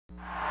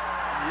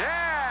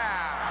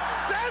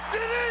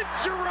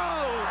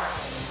Giroux!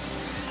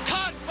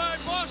 Caught by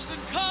Boston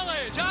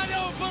College. I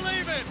don't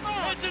believe it.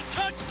 It's a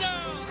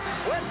touchdown.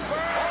 Whitburn.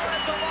 Oh,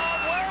 that's a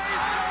long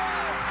ways.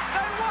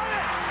 They won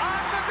it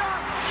on the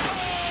dunk.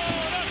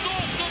 Oh, that's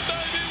awesome,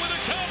 baby, with a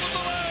count of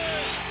the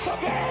leg. The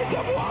Bears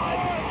have won.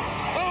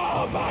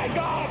 Oh, my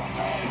God.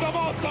 The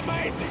most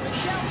amazing.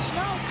 Michelle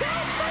Snow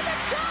goes for the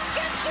dunk,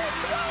 and she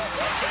throws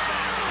it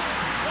down.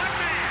 One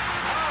man.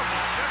 Oh,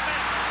 my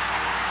goodness.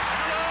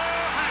 Hello,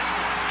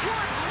 Heisman.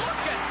 Jordan,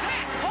 look at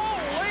that.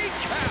 Holy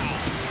cow.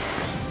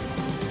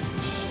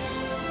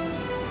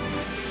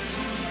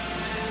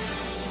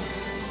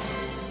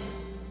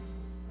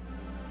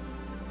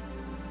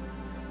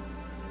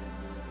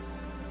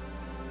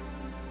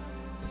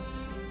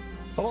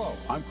 Hello,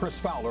 I'm Chris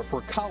Fowler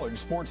for College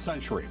Sports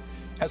Century.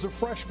 As a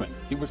freshman,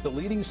 he was the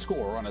leading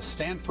scorer on a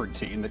Stanford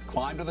team that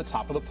climbed to the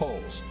top of the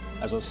polls.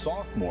 As a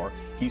sophomore,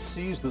 he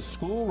seized the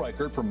school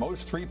record for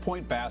most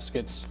three-point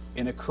baskets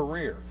in a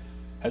career.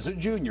 As a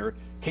junior,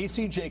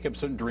 Casey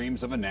Jacobsen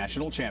dreams of a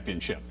national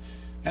championship.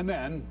 And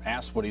then,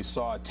 asked what he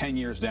saw 10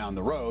 years down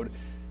the road,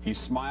 he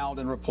smiled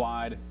and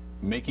replied,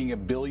 making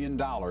 $1 billion in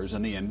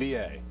the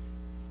NBA.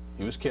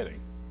 He was kidding.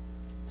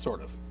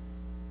 Sort of.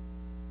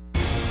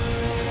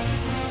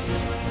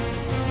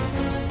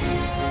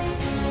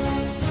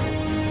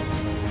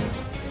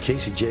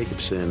 Casey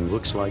Jacobsen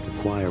looks like a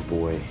choir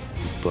boy,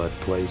 but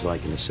plays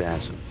like an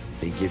assassin.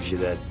 He gives you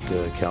that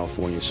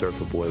California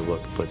surfer boy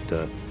look, but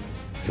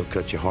he'll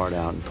cut your heart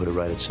out and put it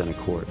right at center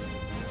court.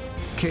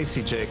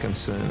 Casey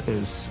Jacobsen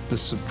is the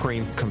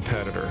supreme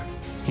competitor.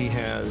 He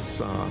has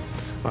a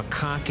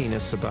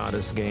cockiness about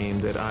his game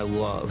that I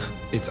love.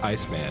 It's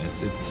Iceman.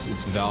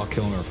 It's Val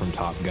Kilmer from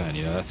Top Gun.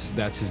 You know,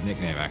 that's his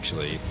nickname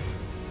actually.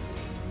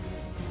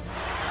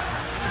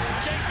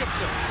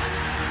 Jacobsen.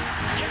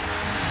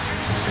 Yes.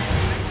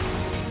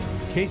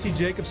 Casey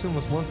Jacobsen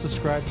was once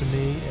described to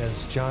me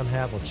as John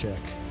Havlicek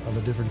of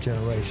a different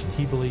generation.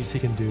 He believes he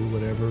can do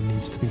whatever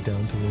needs to be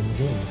done to win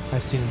the game.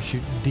 I've seen him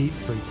shoot deep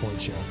three-point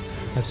shots.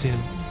 I've seen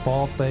him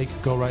ball fake,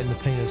 go right in the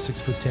paint of a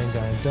 6'10"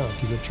 guy and dunk.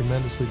 He's a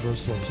tremendously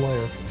versatile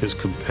player. His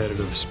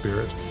competitive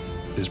spirit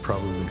is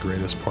probably the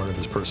greatest part of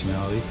his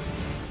personality.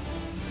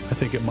 I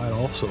think it might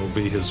also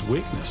be his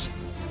weakness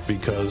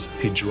because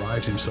he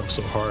drives himself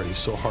so hard. He's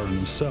so hard on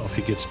himself.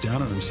 He gets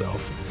down on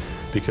himself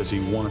because he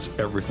wants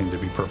everything to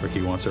be perfect.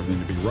 He wants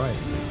everything to be right.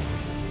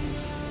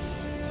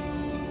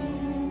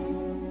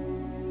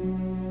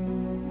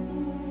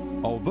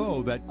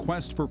 Although that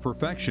quest for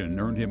perfection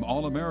earned him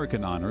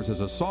All-American honors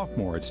as a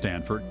sophomore at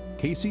Stanford,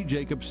 Casey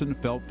Jacobsen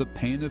felt the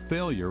pain of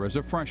failure as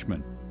a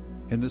freshman.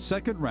 In the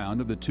second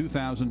round of the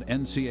 2000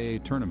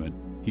 NCAA tournament,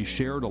 he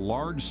shared a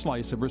large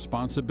slice of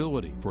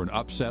responsibility for an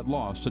upset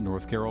loss to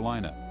North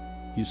Carolina.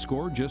 He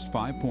scored just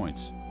 5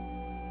 points.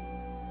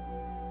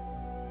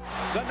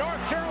 The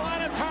North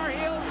Carolina Tar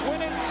Heels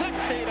win it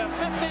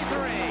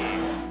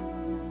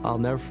 60-53. I'll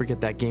never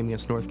forget that game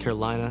against North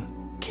Carolina.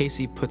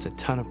 Casey puts a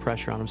ton of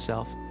pressure on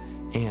himself,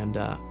 and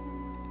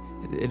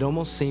it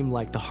almost seemed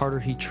like the harder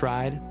he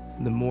tried,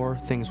 the more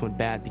things went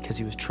bad because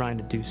he was trying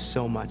to do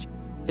so much.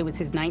 It was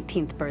his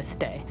 19th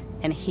birthday,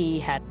 and he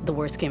had the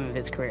worst game of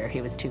his career.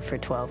 He was 2 for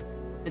 12.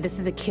 This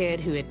is a kid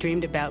who had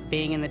dreamed about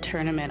being in the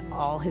tournament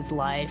all his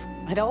life,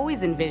 had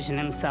always envisioned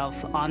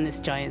himself on this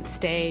giant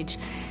stage,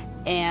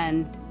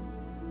 and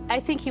I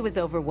think he was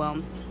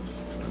overwhelmed.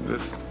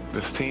 This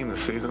team,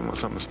 this season was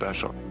something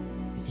special.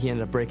 He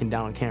ended up breaking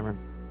down on camera.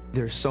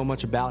 There's so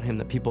much about him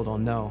that people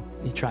don't know.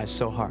 He tries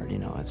so hard, you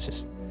know,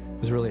 it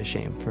was really a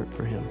shame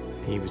for him.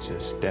 He was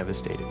just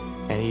devastated.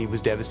 And he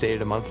was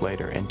devastated a month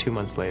later, and 2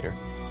 months later,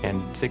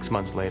 and 6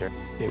 months later.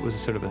 It was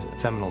sort of a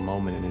seminal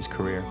moment in his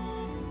career.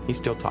 He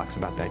still talks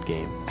about that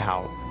game,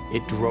 how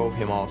it drove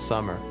him all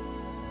summer.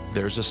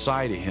 There's a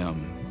side of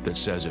him that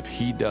says if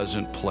he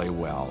doesn't play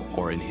well,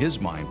 or in his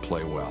mind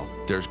play well,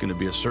 there's going to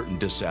be a certain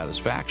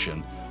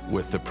dissatisfaction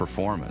with the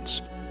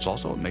performance. It's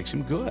also what makes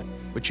him good.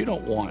 But you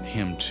don't want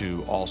him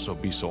to also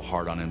be so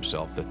hard on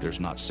himself that there's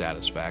not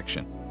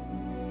satisfaction.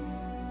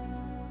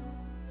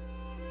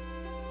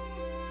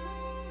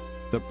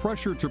 The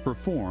pressure to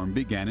perform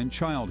began in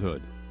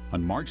childhood.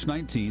 On March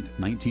 19,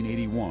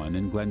 1981,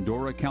 in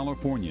Glendora,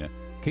 California,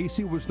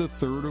 Casey was the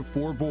third of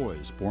 4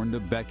 boys born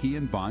to Becky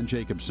and Von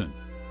Jacobsen.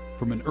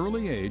 From an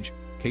early age,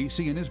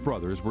 Casey and his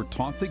brothers were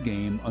taught the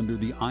game under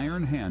the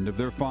iron hand of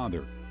their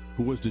father,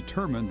 who was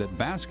determined that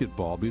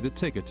basketball be the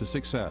ticket to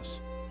success.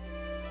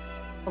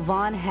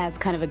 Von has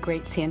kind of a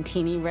great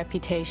Santini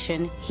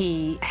reputation.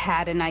 He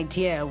had an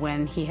idea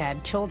when he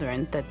had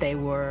children that they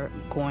were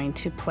going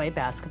to play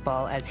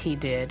basketball as he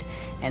did,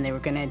 and they were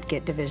going to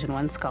get Division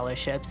I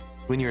scholarships.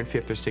 When you're in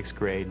 5th or 6th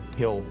grade,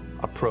 he'll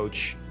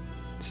approach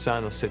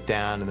son, will sit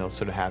down, and they'll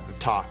sort of have a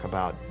talk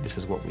about this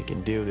is what we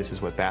can do, this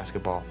is what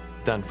basketball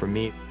done for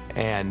me.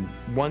 And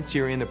once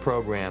you're in the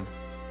program,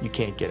 you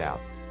can't get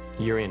out.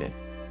 You're in it.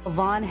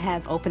 Von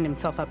has opened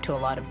himself up to a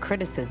lot of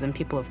criticism.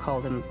 People have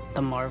called him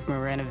the Marv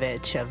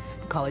Marinovich of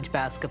college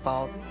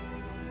basketball.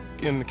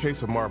 In the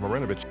case of Marv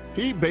Marinovich,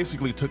 he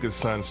basically took his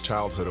son's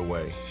childhood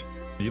away.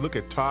 You look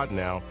at Todd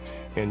now,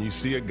 and you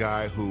see a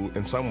guy who,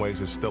 in some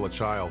ways, is still a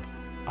child.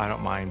 I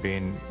don't mind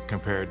being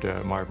compared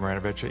to Marv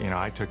Marinovich. You know,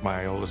 I took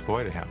my oldest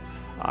boy to him.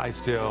 I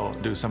still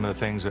do some of the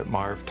things that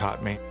Marv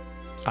taught me.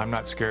 I'm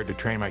not scared to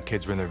train my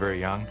kids when they're very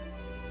young.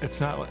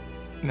 It's not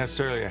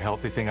necessarily a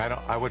healthy thing.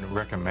 I wouldn't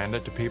recommend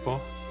it to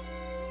people.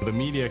 The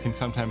media can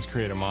sometimes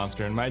create a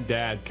monster, and my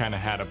dad kind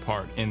of had a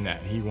part in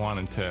that. He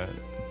wanted to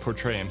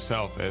portray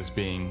himself as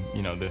being,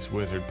 you know, this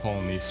wizard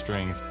pulling these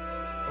strings.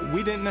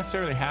 We didn't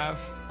necessarily have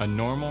a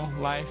normal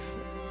life,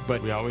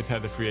 but we always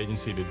had the free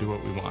agency to do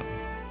what we want.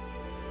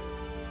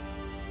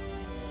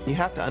 You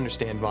have to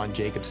understand Von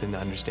Jacobsen to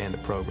understand the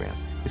program.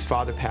 His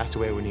father passed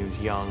away when he was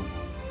young.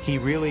 He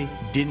really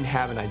didn't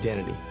have an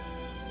identity,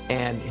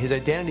 and his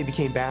identity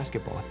became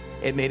basketball.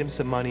 It made him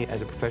some money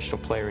as a professional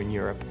player in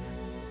Europe.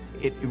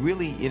 It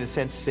really, in a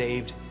sense,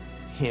 saved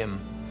him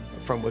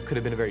from what could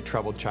have been a very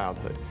troubled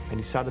childhood. And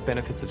he saw the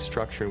benefits of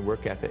structure and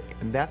work ethic,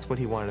 and that's what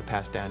he wanted to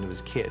pass down to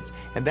his kids.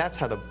 And that's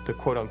how the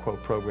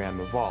quote-unquote program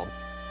evolved.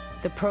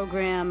 The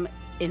program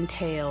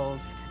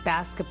entails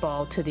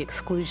basketball to the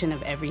exclusion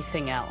of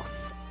everything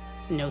else.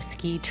 No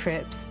ski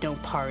trips, no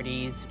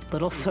parties,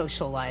 little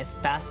social life,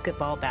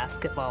 basketball,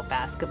 basketball,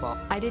 basketball.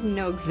 I didn't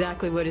know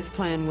exactly what his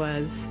plan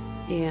was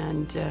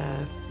and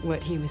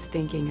what he was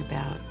thinking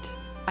about.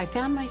 I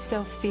found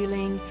myself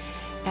feeling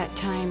at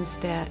times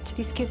that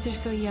these kids are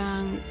so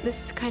young,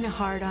 this is kind of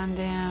hard on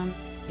them.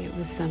 It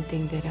was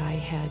something that I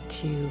had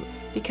to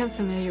become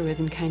familiar with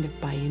and kind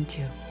of buy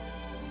into.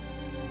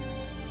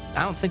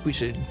 I don't think we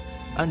should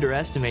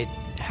underestimate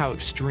how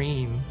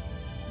extreme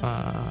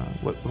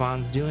what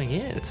Von's doing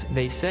is.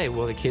 They say,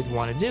 well, the kids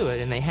want to do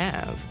it, and they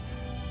have,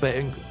 but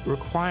it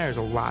requires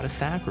a lot of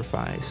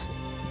sacrifice.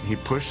 He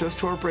pushed us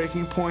to our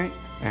breaking point,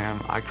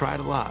 and I cried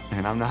a lot,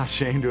 and I'm not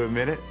ashamed to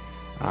admit it.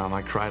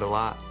 I cried a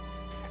lot.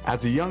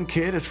 As a young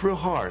kid, it's real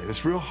hard.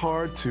 It's real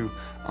hard to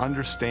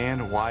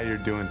understand why you're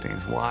doing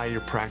things, why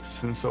you're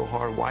practicing so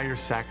hard, why you're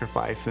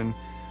sacrificing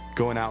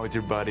going out with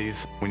your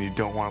buddies when you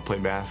don't want to play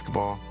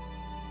basketball.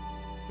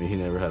 He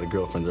never had a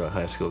girlfriend throughout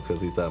high school because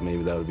he thought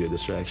maybe that would be a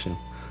distraction.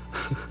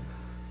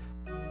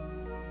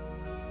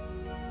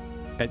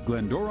 At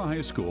Glendora High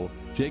School,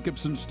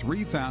 Jacobsen's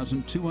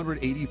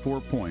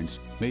 3,284 points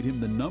made him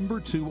the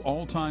 #2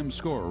 all-time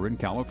scorer in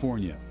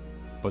California.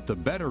 But the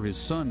better his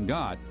son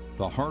got,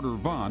 the harder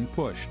Von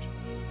pushed.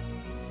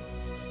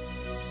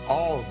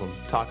 All of them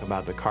talk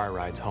about the car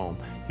rides home.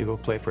 You go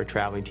play for a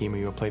traveling team or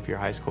you go play for your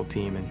high school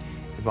team, and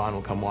Von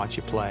will come watch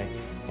you play,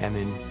 and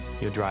then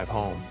you'll drive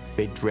home.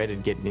 They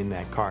dreaded getting in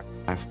that car.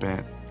 I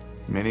spent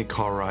many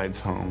car rides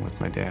home with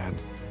my dad,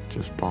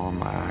 just bawling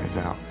my eyes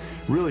out.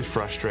 Really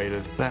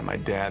frustrated at my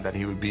dad that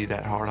he would be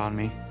that hard on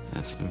me.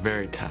 That's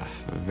very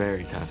tough,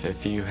 very tough.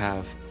 If you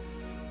have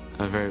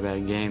a very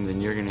bad game, then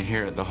you're gonna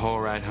hear it the whole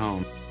ride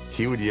home.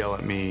 He would yell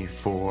at me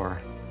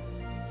for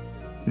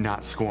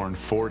not scoring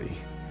 40.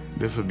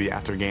 This would be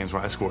after games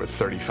where I scored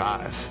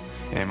 35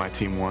 and my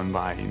team won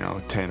by,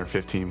 10 or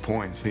 15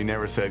 points. He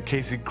never said,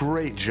 "Casey,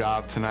 great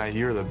job tonight,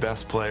 you're the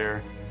best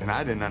player." And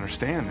I didn't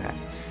understand that.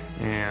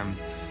 And,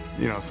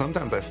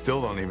 sometimes I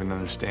still don't even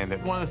understand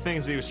it. One of the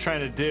things that he was trying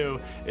to do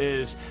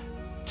is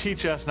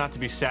teach us not to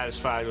be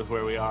satisfied with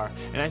where we are.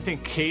 And I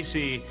think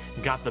Casey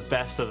got the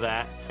best of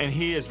that. And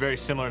he is very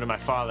similar to my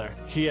father.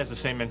 He has the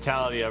same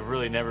mentality of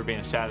really never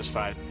being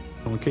satisfied.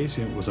 When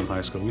Casey was in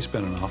high school, we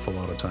spent an awful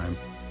lot of time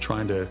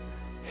trying to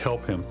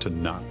help him to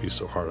not be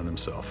so hard on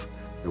himself.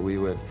 We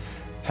would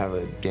have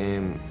a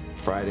game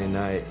Friday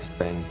night,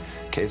 and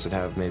Case would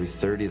have maybe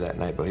 30 that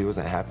night, but he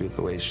wasn't happy with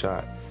the way he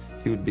shot.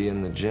 He would be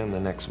in the gym the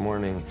next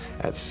morning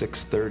at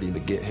 6:30 to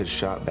get his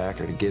shot back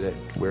or to get it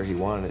where he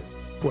wanted it.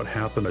 What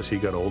happened as he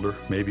got older,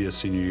 maybe his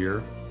senior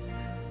year,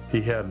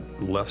 he had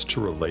less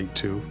to relate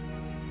to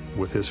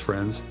with his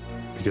friends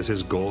because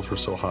his goals were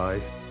so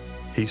high.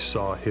 He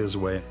saw his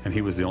way, and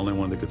he was the only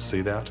one that could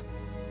see that.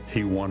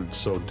 He wanted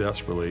so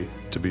desperately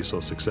to be so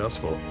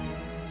successful.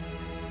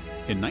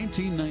 In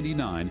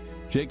 1999,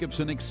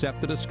 Jacobsen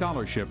accepted a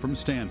scholarship from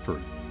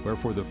Stanford, where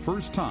for the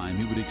first time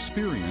he would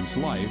experience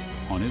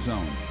life on his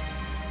own.